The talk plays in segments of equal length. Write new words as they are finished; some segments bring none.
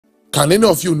Can any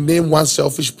of you name one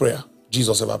selfish prayer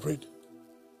Jesus ever prayed?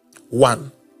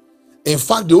 One. In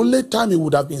fact, the only time he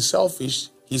would have been selfish,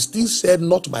 he still said,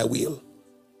 not my will,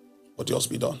 but yours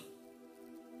be done.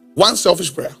 One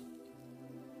selfish prayer.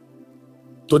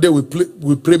 Today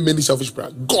we pray many selfish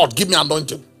prayers. God, give me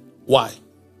anointing. Why?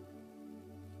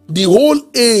 The whole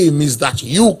aim is that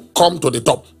you come to the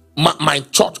top. My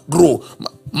church grow.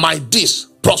 My this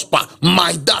prosper.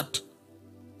 My that.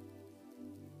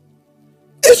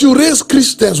 If you raise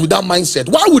Christians with that mindset,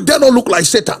 why would they not look like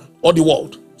Satan or the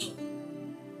world?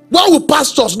 Why would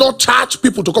pastors not charge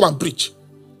people to come and preach?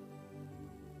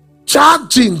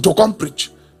 Charging to come preach.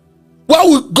 Why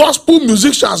would gospel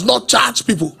musicians not charge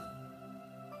people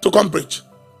to come preach?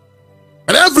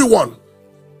 And everyone,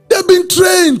 they've been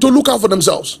trained to look out for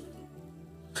themselves.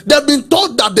 They've been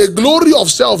taught that the glory of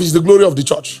self is the glory of the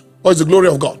church, or is the glory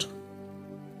of God.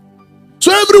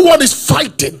 So everyone is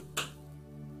fighting.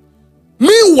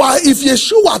 Meanwhile, if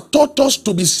Yeshua taught us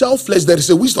to be selfless, there is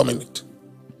a wisdom in it.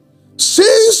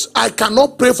 Since I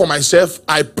cannot pray for myself,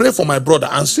 I pray for my brother.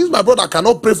 And since my brother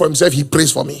cannot pray for himself, he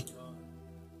prays for me.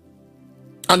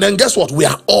 And then guess what? We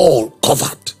are all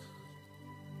covered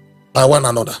by one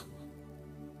another.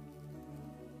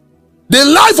 The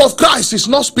life of Christ is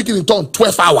not speaking in tongues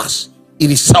 12 hours. It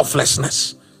is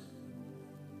selflessness.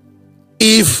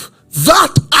 If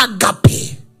that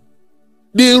agape,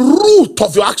 the root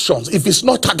of your actions, if it's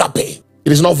not agape,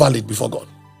 it is not valid before God.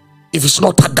 If it's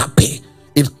not agape,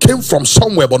 it came from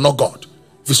somewhere but not God.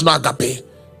 If it's not agape.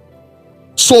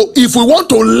 So if we want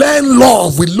to learn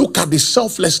love, we look at the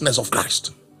selflessness of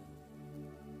Christ.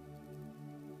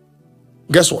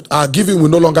 Guess what? Our giving will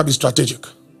no longer be strategic.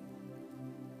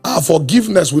 Our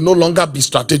forgiveness will no longer be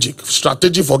strategic.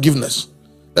 Strategic forgiveness.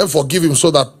 Then forgive him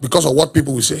so that because of what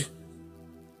people will say.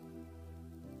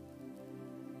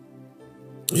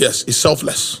 Yes, it's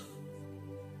selfless.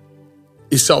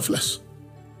 It's selfless.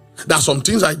 There are some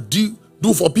things I do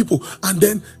for people, and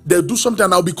then they'll do something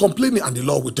and I'll be complaining, and the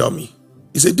Lord will tell me.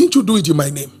 He said, didn't you do it in my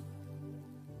name?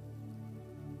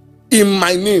 In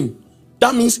my name.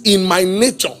 That means in my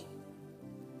nature,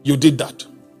 you did that.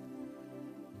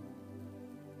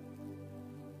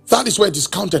 That is where it is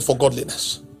counted for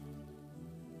godliness.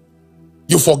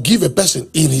 You forgive a person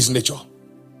in his nature.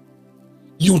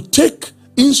 You take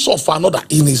insult for another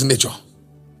in his nature.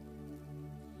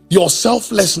 Your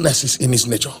selflessness is in his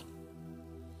nature.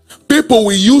 People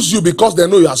will use you because they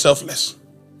know you are selfless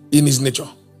in his nature.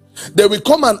 They will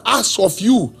come and ask of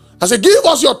you. I say, give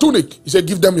us your tunic. He said,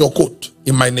 give them your coat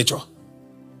in my nature.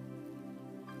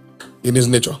 In his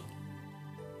nature.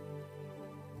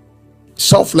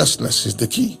 Selflessness is the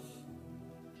key.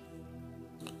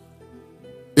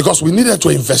 Because we needed to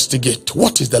investigate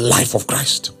what is the life of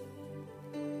Christ.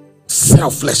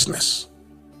 Selflessness.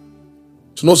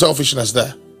 There's no selfishness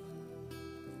there.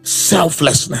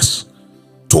 Selflessness.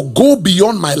 To go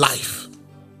beyond my life.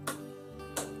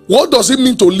 What does it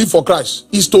mean to live for Christ?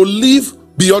 Is to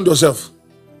live beyond yourself.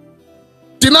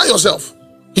 Deny yourself.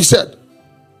 He said,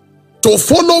 to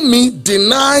follow me,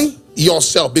 deny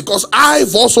yourself, because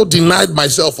I've also denied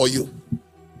myself for you.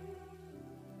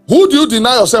 Who do you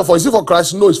deny yourself for? Is it for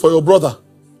Christ? No, it's for your brother.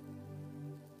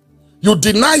 You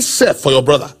deny self for your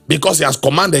brother because he has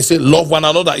commanded. He said, love one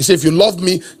another. He said, if you love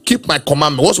me, keep my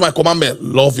commandment. What's my commandment?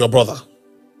 Love your brother.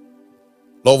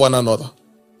 Love one another.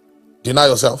 Deny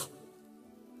yourself.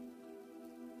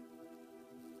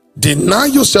 Deny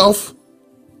yourself.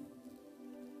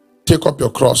 Take up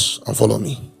your cross and follow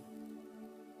me.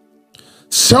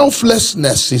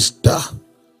 Selflessness is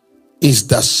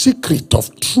the secret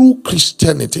of true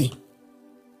Christianity.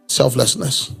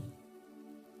 Selflessness.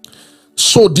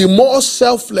 So the more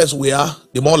selfless we are,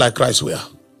 the more like Christ we are.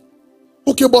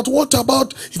 Okay, but what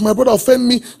about if my brother offend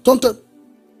me? Don't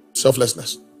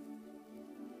selflessness.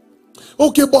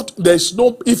 Okay, but there's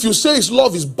no, if you say his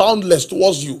love is boundless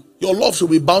towards you, your love should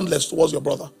be boundless towards your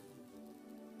brother.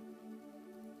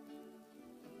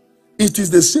 It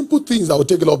is the simple things that will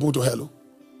take a lot of people to hell.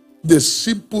 The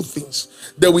simple things.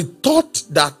 They were taught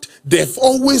that they've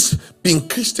always been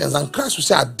Christians, and Christ will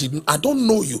say, I don't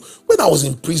know you. When I was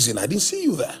in prison, I didn't see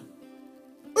you there.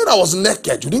 When I was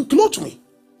naked, you didn't clothe me.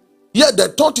 Yet they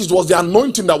thought it was the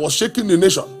anointing that was shaking the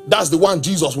nation. That's the one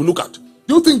Jesus will look at.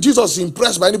 Do you think Jesus is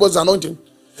impressed by anybody's anointing?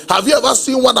 Have you ever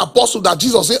seen one apostle that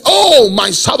Jesus said, oh,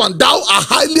 my servant, thou art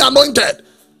highly anointed.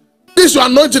 This your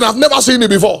anointing, I've never seen it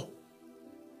before.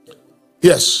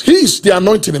 Yes, he is the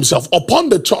anointing himself upon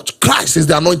the church. Christ is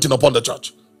the anointing upon the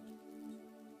church.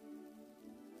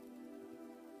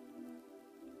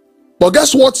 But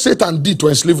guess what Satan did to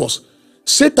enslave us?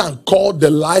 Satan called the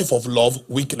life of love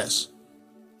weakness.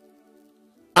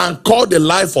 And called the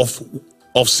life of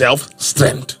of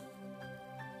self-strength.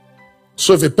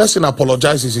 So if a person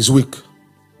apologizes, he's weak.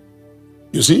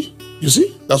 You see? You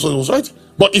see? That's what it was, right?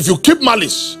 But if you keep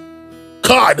malice,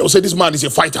 God, they'll say this man is a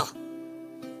fighter.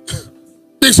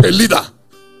 This is a leader.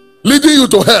 Leading you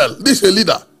to hell. This is a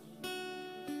leader.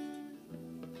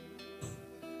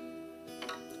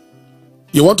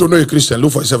 You want to know a Christian,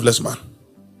 look for a selfless man,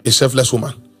 a selfless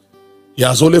woman. He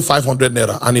has only 500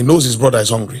 naira and he knows his brother is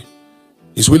hungry.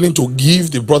 He's willing to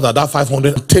give the brother that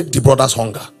 500 and take the brother's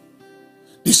hunger.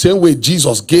 The same way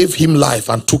Jesus gave him life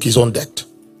and took his own death.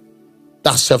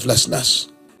 That's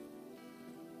selflessness.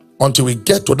 Until we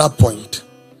get to that point.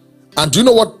 And do you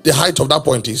know what the height of that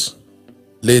point is?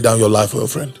 Lay down your life for your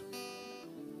friend.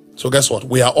 So guess what?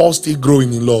 We are all still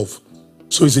growing in love.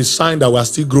 So it's a sign that we are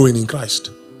still growing in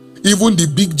Christ. Even the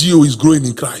big Geo is growing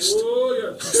in Christ.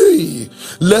 Oh, yes. Hey,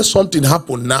 let something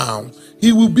happen now.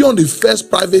 He will be on the first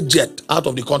private jet out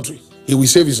of the country. He will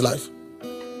save his life.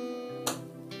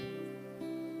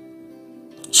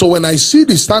 So when I see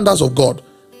the standards of God,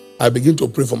 I begin to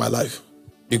pray for my life.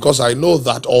 Because I know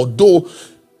that although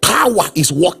power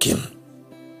is working,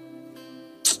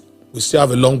 we still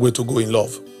have a long way to go in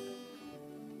love.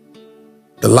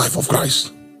 The life of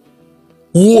Christ.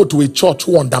 Woe to a church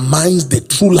who undermines the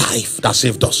true life that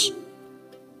saved us.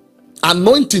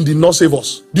 Anointing did not save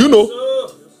us. Do you know?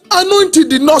 Anointing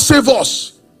did not save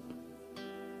us.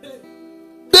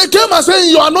 They came and said,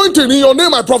 in your anointing, in your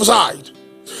name I prophesied.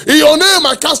 In your name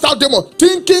I cast out demons.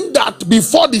 Thinking that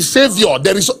before the Savior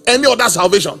there is any other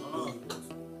salvation.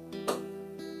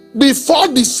 Before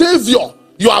the Savior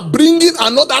you are bringing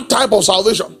another type of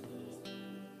salvation.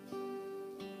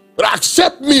 But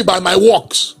accept me by my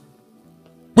works.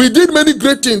 We did many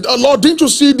great things. Oh Lord, didn't you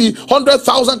see the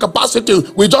 100,000 capacity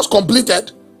we just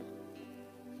completed?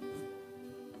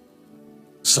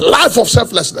 It's a life of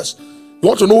selflessness. You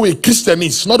want to know who a Christian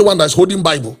is, not the one that's holding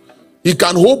Bible. He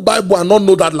can hold Bible and not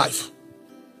know that life.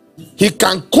 He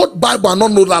can quote Bible and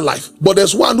not know that life. But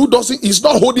there's one who doesn't, he's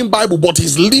not holding Bible, but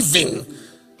he's living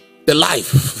the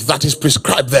life that is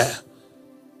prescribed there.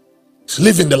 He's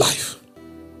living the life.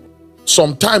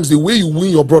 Sometimes the way you win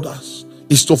your brothers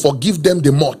is to forgive them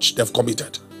the much they've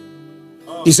committed.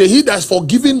 He said, he that's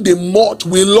forgiving the much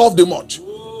will love the much.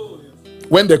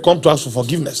 When they come to us for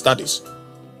forgiveness, that is.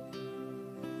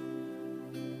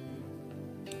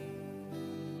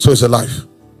 So it's a life.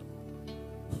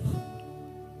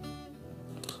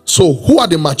 So who are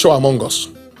the mature among us?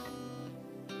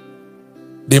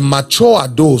 The mature are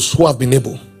those who have been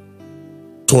able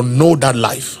to know that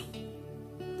life,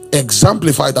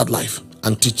 exemplify that life,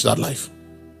 and teach that life.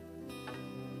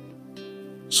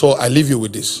 So I leave you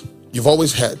with this. You've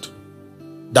always heard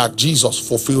that Jesus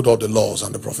fulfilled all the laws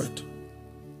and the prophet.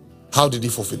 How did he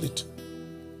fulfill it?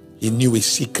 He knew a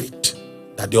secret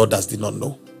that the others did not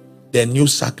know. Their new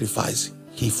sacrifice,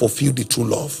 he fulfilled the true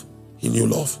love. He knew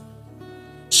love.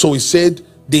 So he said,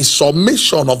 the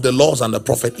submission of the laws and the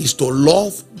prophet is to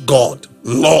love God,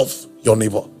 love your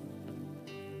neighbor.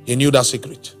 He knew that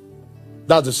secret.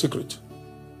 That's the secret.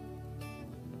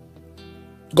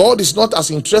 God is not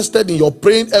as interested in your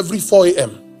praying every 4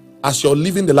 a.m. as you're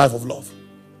living the life of love.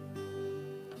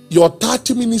 Your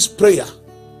 30 minutes prayer,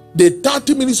 the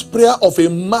 30 minutes prayer of a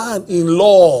man in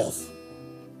love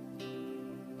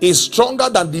is stronger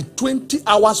than the 20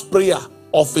 hours prayer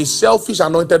of a selfish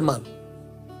anointed man.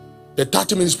 The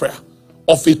 30 minutes prayer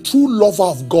of a true lover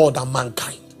of God and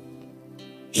mankind.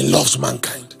 He loves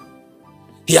mankind.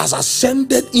 He has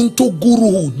ascended into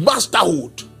guruhood,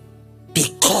 masterhood,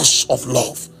 because of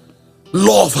love.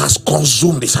 Love has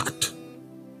consumed his heart.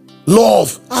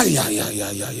 Love,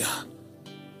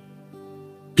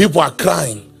 people are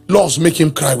crying, love make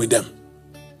him cry with them.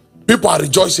 People are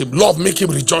rejoicing, love make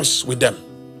him rejoice with them.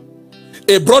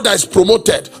 A brother is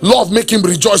promoted, love make him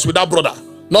rejoice with that brother.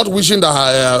 Not wishing that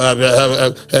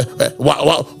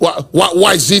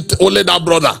why is it only that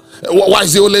brother? Why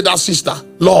is it only that sister?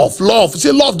 Love.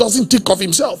 See, love doesn't think of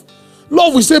himself.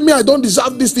 Love will say, me, I don't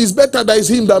deserve this. It's better that it's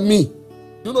him than me.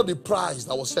 You know the prize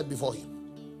that was set before him.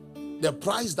 The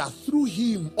prize that through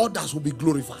him others will be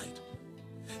glorified.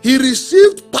 He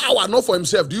received power not for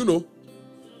himself. Do you know?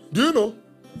 Do you know?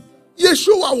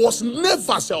 Yeshua was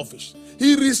never selfish.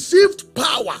 He received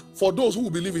power for those who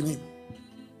believe in him.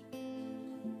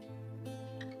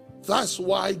 That's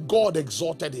why God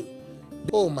exalted him.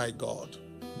 Oh my God.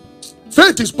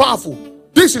 Faith is powerful.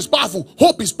 This is powerful.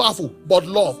 Hope is powerful. But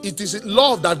love, it is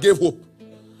love that gave hope.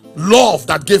 Love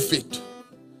that gave faith.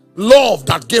 Love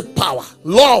that gave power.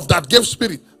 Love that gave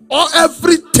spirit.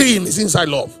 Everything is inside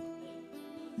love.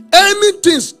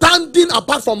 Anything standing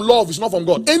apart from love is not from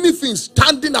God. Anything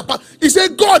standing apart. He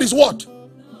said God is what?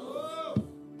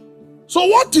 So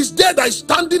what is there that is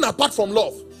standing apart from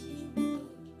love?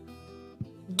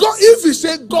 God, if we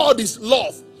say God is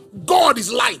love, God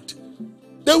is light,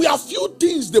 there were a few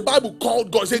things the Bible called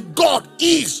God. Say God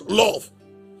is love.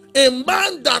 A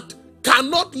man that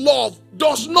cannot love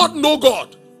does not know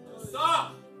God.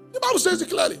 The Bible says it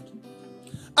clearly.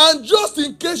 And just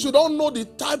in case you don't know the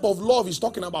type of love he's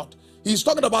talking about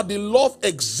the love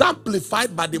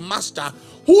exemplified by the master,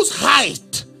 whose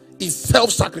height is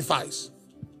self-sacrifice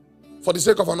for the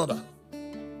sake of another.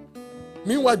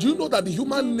 Meanwhile, do you know that the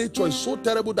human nature is so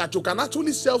terrible that you can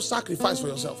actually self-sacrifice for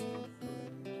yourself?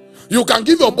 You can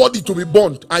give your body to be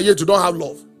burned, and yet you don't have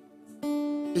love.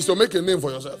 It's to make a name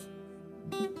for yourself.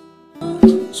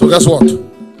 So guess what?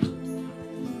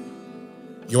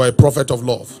 You are a prophet of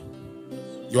love.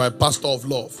 You are a pastor of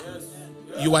love.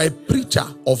 You are a preacher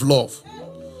of love.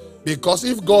 Because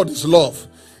if God is love,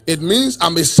 it means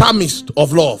I'm a psalmist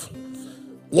of love.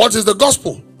 What is the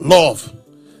gospel? Love.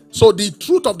 So the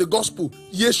truth of the gospel,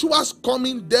 Yeshua's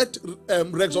coming, death,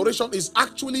 resurrection is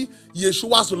actually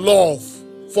Yeshua's love.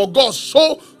 For God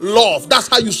so loved. That's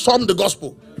how you sum the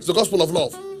gospel. It's the gospel of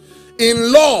love.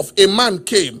 In love, a man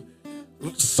came,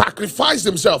 sacrificed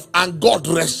himself, and God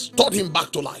restored him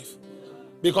back to life.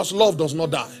 Because love does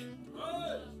not die.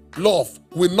 Love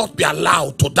will not be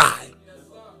allowed to die.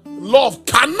 Love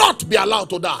cannot be allowed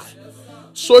to die.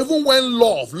 So even when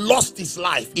love lost its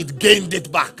life, it gained it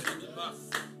back.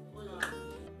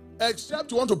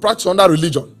 Except you want to practice another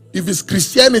religion. If it's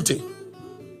Christianity,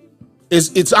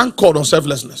 it's anchored on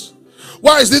selflessness.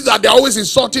 Why is it that they're always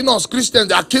insulting us? Christians,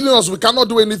 they are killing us. We cannot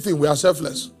do anything. We are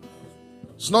selfless.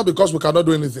 It's not because we cannot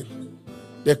do anything.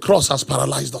 The cross has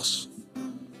paralyzed us.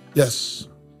 Yes.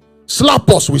 Slap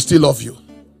us, we still love you.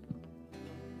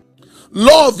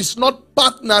 Love is not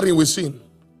partnering with sin.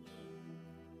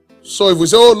 So if we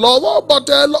say, oh, love, but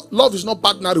love is not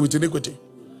partnering with iniquity.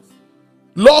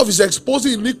 Love is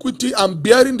exposing iniquity and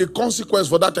bearing the consequence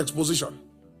for that exposition.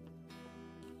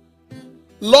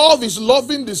 Love is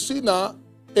loving the sinner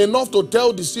enough to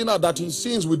tell the sinner that his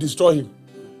sins will destroy him.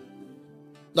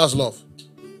 That's love.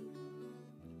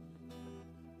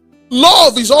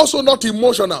 Love is also not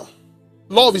emotional.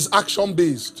 Love is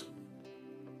action-based.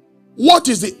 What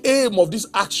is the aim of this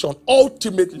action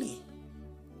ultimately?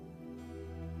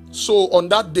 So on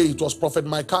that day, it was Prophet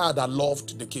Micaiah that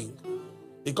loved the king.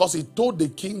 Because he told the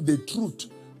king the truth.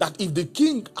 That if the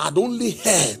king had only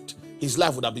heard, his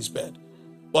life would have been spared.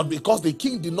 But because the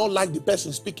king did not like the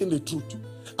person speaking the truth,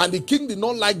 and the king did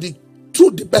not like the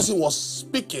truth the person was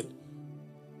speaking,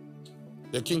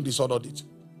 the king disordered it.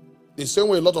 The same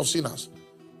way a lot of sinners,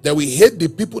 they will hate the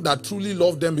people that truly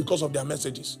love them because of their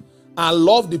messages, and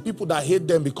love the people that hate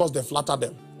them because they flatter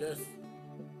them. Yes.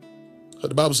 So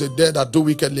the Bible says, they that do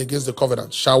wickedly against the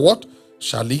covenant shall what?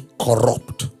 Shall he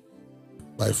corrupt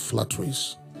by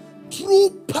flatteries. True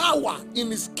power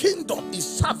in his kingdom is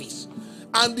service.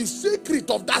 And the secret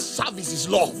of that service is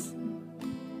love.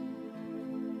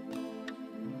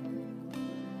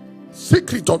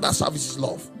 Secret of that service is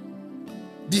love.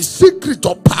 The secret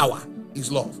of power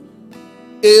is love.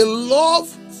 A love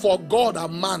for God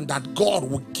and man that God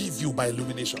will give you by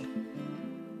illumination.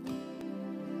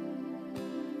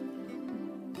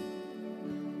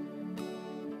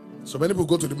 So many people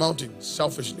go to the mountain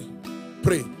selfishly,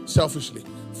 pray selfishly,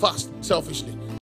 fast selfishly,